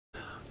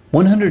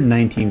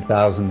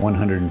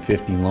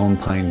119,150 Lone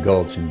Pine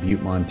Gulch in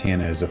Butte,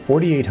 Montana is a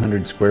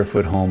 4,800 square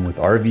foot home with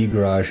RV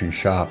garage and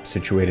shop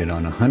situated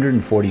on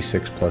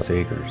 146 plus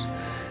acres.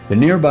 The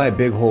nearby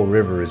Big Hole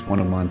River is one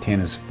of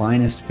Montana's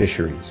finest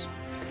fisheries,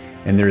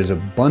 and there is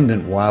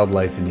abundant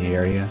wildlife in the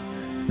area,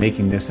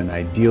 making this an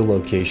ideal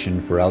location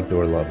for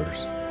outdoor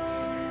lovers.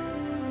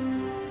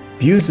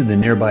 Views of the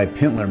nearby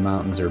Pintler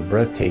Mountains are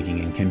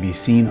breathtaking and can be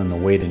seen on the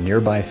way to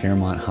nearby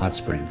Fairmont Hot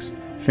Springs.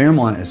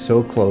 Fairmont is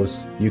so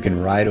close you can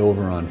ride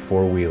over on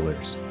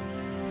four-wheelers.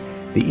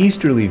 The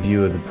easterly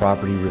view of the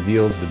property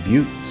reveals the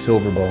Butte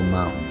Silverbow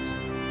Mountains,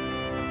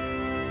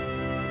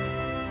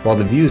 while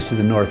the views to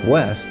the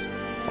northwest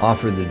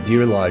offer the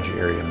Deer Lodge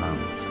area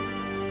mountains.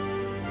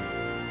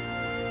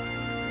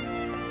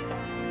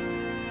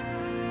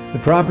 The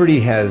property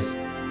has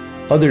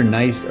other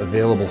nice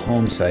available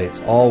home sites,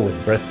 all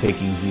with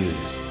breathtaking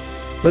views.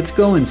 Let's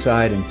go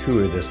inside and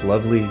tour this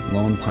lovely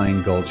Lone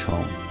Pine Gulch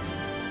home.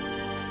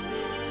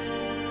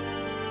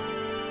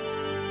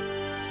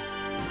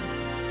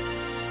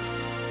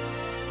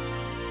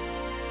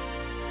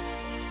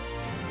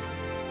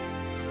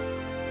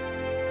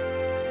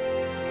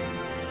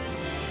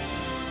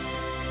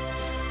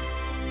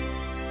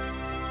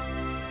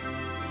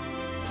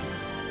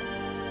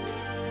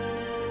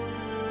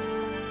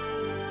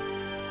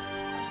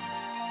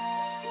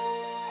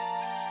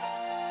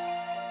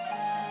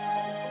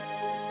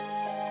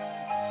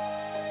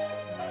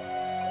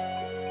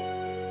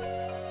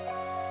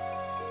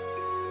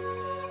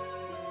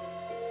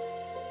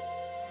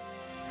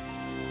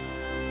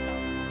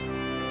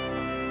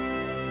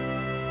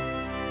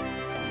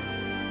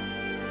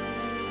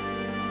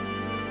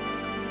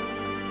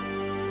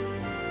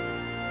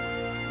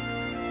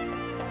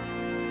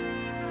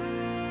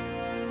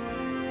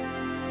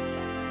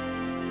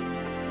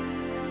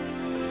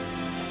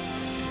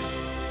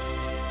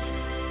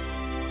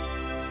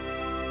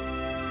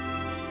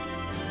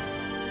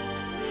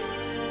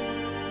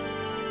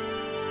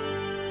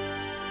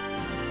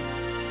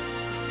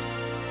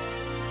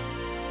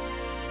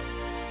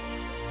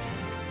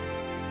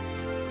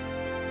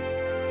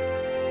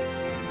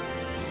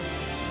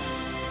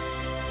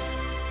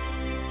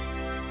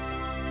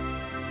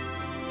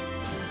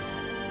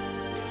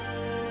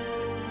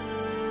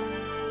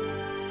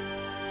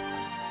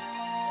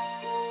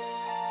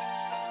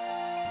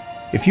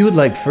 If you would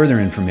like further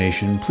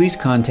information, please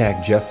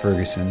contact Jeff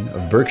Ferguson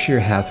of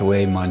Berkshire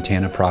Hathaway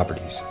Montana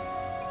Properties.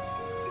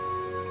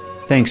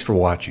 Thanks for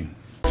watching.